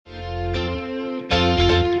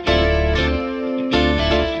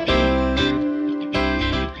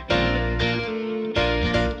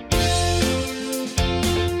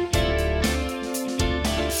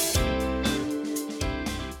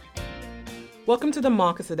Welcome to the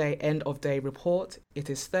Markets Today End of Day Report.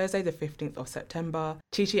 It is Thursday the 15th of September.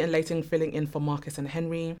 Chi and Leighton filling in for Marcus and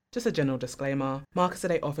Henry. Just a general disclaimer. Markets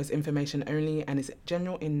Today offers information only and is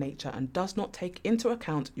general in nature and does not take into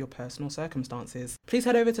account your personal circumstances. Please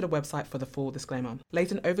head over to the website for the full disclaimer.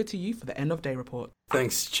 Leighton, over to you for the End of Day Report.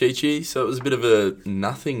 Thanks, Chi. So it was a bit of a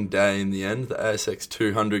nothing day in the end. The ASX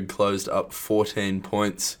 200 closed up 14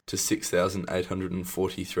 points to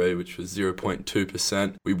 6,843, which was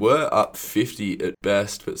 0.2%. We were up 50 at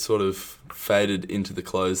best, but sort of faded into the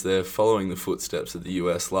close there, following the footsteps of the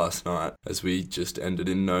US last night, as we just ended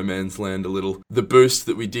in no man's land a little. The boost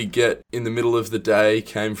that we did get in the middle of the day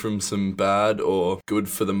came from some bad or good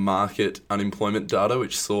for the market unemployment data,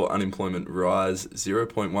 which saw unemployment rise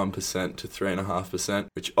 0.1% to 3.5%,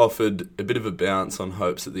 which offered a bit of a bounce on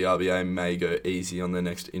hopes that the RBA may go easy on their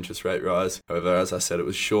next interest rate rise. However, as I said, it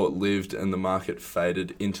was short-lived and the market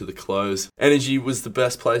faded into the close. Energy was the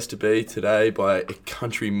best place to be today by a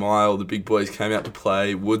country mile. The big boys came out to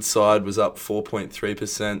play. Woodside was up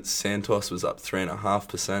 4.3%, Santos was up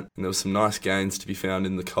 3.5%, and there were some nice gains to be found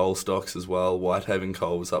in the coal stocks as well. Whitehaven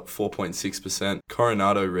Coal was up 4.6%,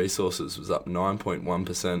 Coronado Resources was up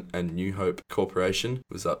 9.1%, and New Hope Corporation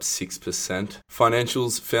was up 6%.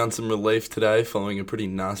 Financials found some relief today following a pretty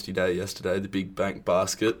nasty day yesterday. The big bank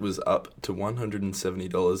basket was up to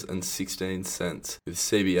 $170.16, with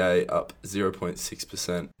CBA up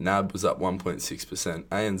 0.6%, NAB was up 1.6%,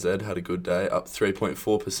 ANZ had a good day, up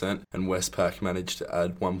 3.4%, and Westpac managed to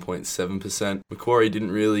add 1.7%. Macquarie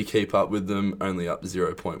didn't really keep up with them, only up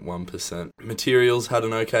 0.1%. Materials had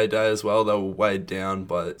an okay day as well. They were weighed down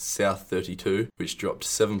by South 32, which dropped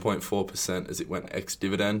 7.4% as it went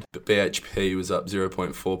ex-dividend, but BHP was up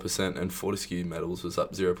 0.4% and Fortescue Metals was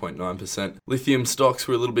up 0.9%. Lithium stocks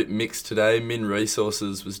were a little bit mixed today. Min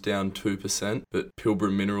Resources was down 2%, but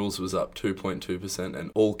Pilbara Minerals was up 2.2%,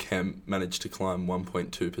 and Allchem managed to climb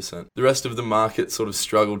 1.2%. The rest of the market sort of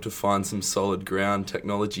struggled to find some solid ground.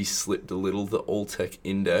 Technology slipped a little. The All-Tech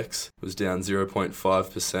Index was down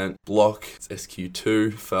 0.5%. Block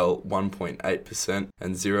SQ2 fell 1.8%,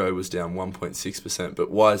 and Xero was down 1.6%, but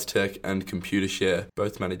WiseTech and Computershare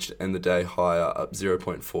both managed to end the day higher, up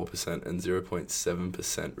 0.4% and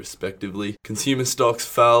 0.7% respectively. Consumer stocks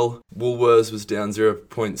fell. Woolworths was down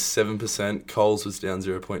 0.7%, Coles was down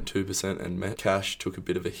 0.2%, and Metcash took a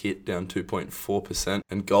bit of a hit, down 2.4%,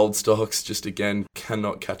 and gold stocks just again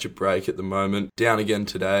cannot catch a break at the moment. Down again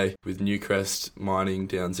today, with Newcrest Mining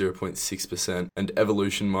down 0.6% and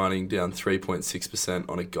Evolution Mining down 3.6%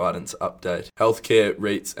 on a guidance update. Healthcare,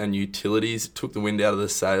 REITs and utilities took the wind out of the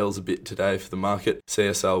sails a bit today for the market.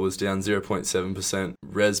 CSL was down 0.7%,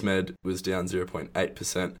 ResMed was down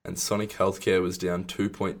 0.8%, and Sonic Healthcare was down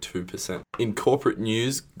 2.2%. In corporate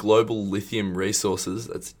news, Global Lithium Resources,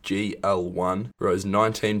 that's GL1, rose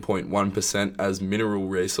 19.1% as Mineral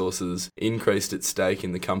Resources increased its stake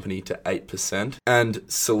in the company to 8%, and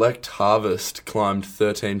Select Harvest climbed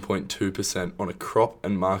 13.2% on a crop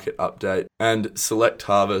and market update, and Select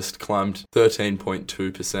Harvest climbed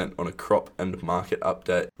 13.2% on a crop and market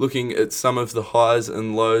update. Looking at some of the highs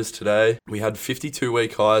and lows today, we had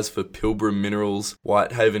 52-week highs for Pilbara Minerals,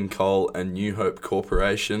 Whitehaven Coal and New Hope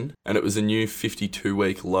Corporation, and it was a new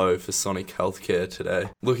 52-week low for Sonic Healthcare today.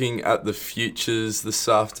 Looking at the futures this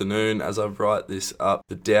afternoon, as I write this up,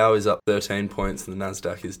 the Dow is up 13 points and the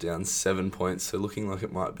Nasdaq is down 7 points, so looking like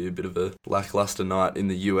it might be a bit of a lackluster night in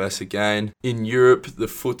the US again. In Europe, the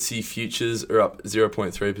FTSE futures are up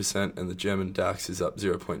 0.3% and the German DAX is up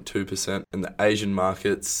 0.2%, and the Asian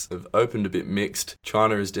markets have opened a bit mixed.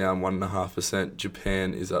 China is down 1.5%,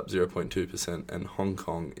 Japan is up 0.2%, and Hong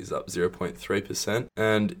Kong is up 0.3%.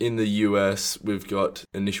 And in the US, we've got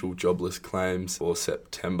initial jobless claims for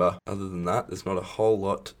September. Other than that, there's not a whole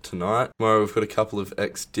lot tonight. Tomorrow we've got a couple of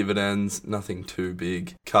ex-dividends, nothing too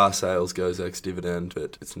big. Car sales goes ex-dividend,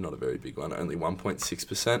 but it's not a very big one, only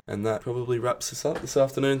 1.6%. And that probably wraps us up this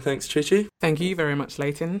afternoon. Thanks, Chi. Thank you very much,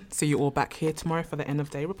 Leighton. See you all back here tomorrow for the End of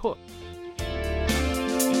Day Report.